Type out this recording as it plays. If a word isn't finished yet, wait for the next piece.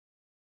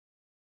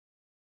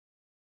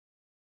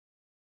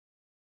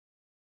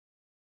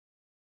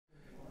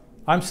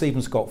I'm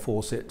Stephen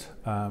Scott-Fawcett.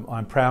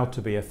 I'm proud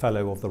to be a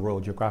Fellow of the Royal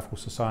Geographical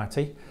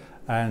Society,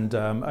 and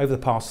over the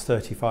past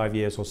 35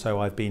 years or so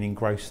I've been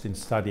engrossed in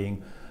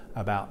studying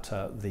about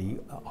the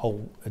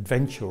whole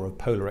adventure of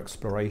polar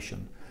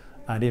exploration.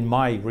 And in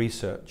my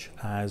research,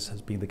 as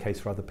has been the case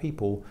for other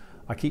people,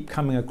 I keep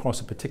coming across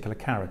a particular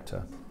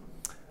character,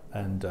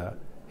 and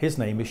his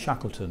name is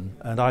Shackleton,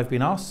 and I've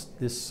been asked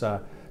this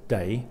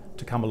day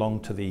to come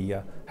along to the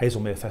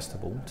Haslemere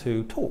Festival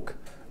to talk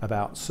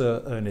about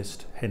Sir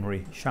Ernest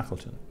Henry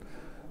Shackleton.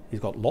 He's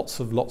got lots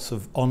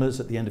of honours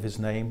at the end of his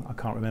name. I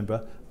can't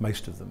remember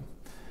most of them.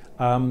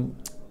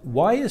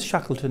 Why is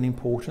Shackleton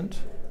important?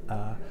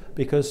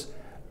 Because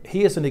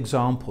he is an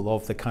example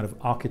of the kind of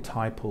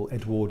archetypal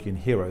Edwardian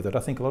hero that I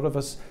think a lot of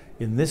us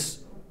in this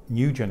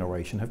new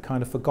generation have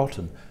kind of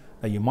forgotten.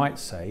 Now you might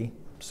say,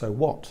 so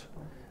what?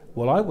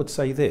 Well, I would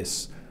say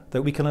this,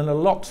 that we can learn a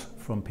lot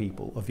from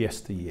people of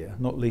yesteryear,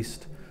 not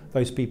least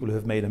those people who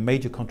have made a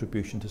major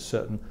contribution to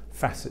certain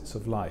facets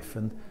of life.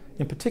 And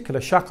in particular,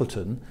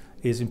 Shackleton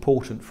is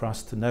important for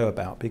us to know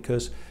about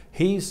because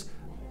he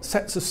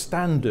sets a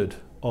standard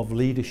of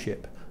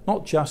leadership,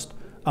 not just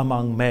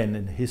among men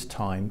in his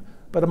time,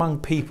 but among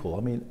people.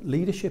 I mean,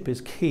 leadership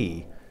is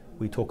key.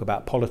 We talk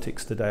about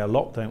politics today a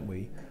lot, don't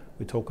we?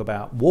 We talk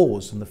about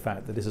wars and the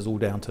fact that this is all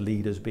down to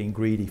leaders being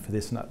greedy for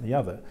this and that and the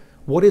other.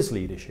 What is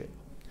leadership?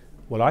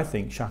 Well, I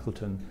think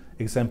Shackleton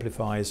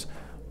exemplifies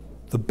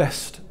the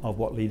best of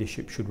what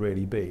leadership should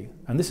really be.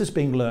 And this is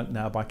being learnt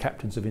now by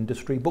captains of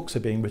industry. Books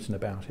are being written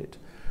about it.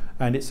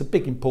 And it's a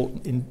big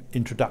important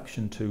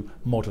introduction to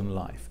modern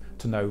life,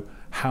 to know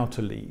how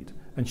to lead.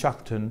 And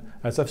Shackleton,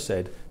 as I've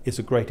said, is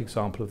a great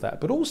example of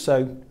that. But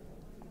also,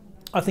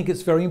 I think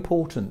it's very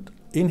important.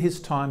 In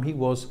his time, he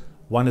was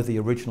one of the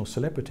original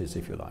celebrities,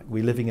 if you like.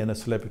 We're living in a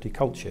celebrity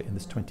culture in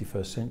this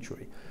 21st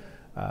century.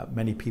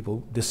 Many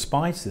people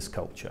despise this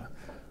culture.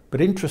 But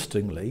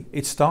interestingly,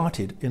 it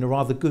started in a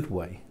rather good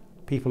way.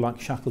 People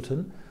like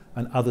Shackleton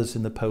and others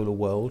in the polar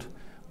world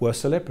were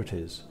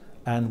celebrities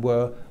and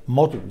were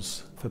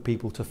models for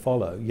people to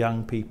follow,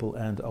 young people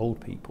and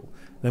old people.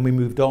 Then we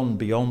moved on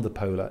beyond the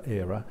polar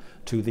era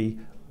to the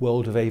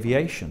world of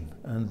aviation,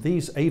 and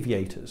these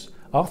aviators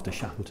after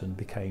Shackleton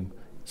became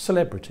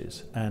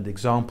celebrities and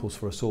examples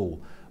for us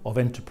all of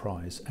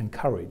enterprise and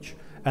courage.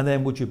 And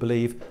then, would you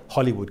believe,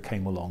 Hollywood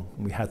came along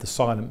and we had the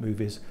silent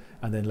movies,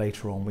 and then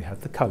later on we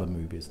had the colour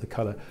movies, the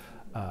colour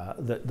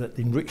that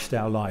enriched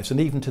our lives. And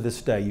even to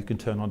this day you can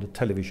turn on the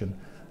television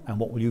and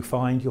what will you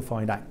find? You'll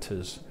find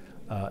actors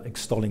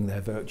extolling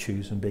their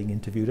virtues and being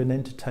interviewed and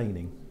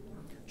entertaining.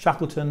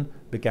 Shackleton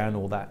began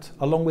all that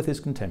along with his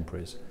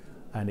contemporaries,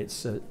 and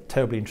it's a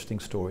terribly interesting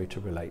story to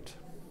relate.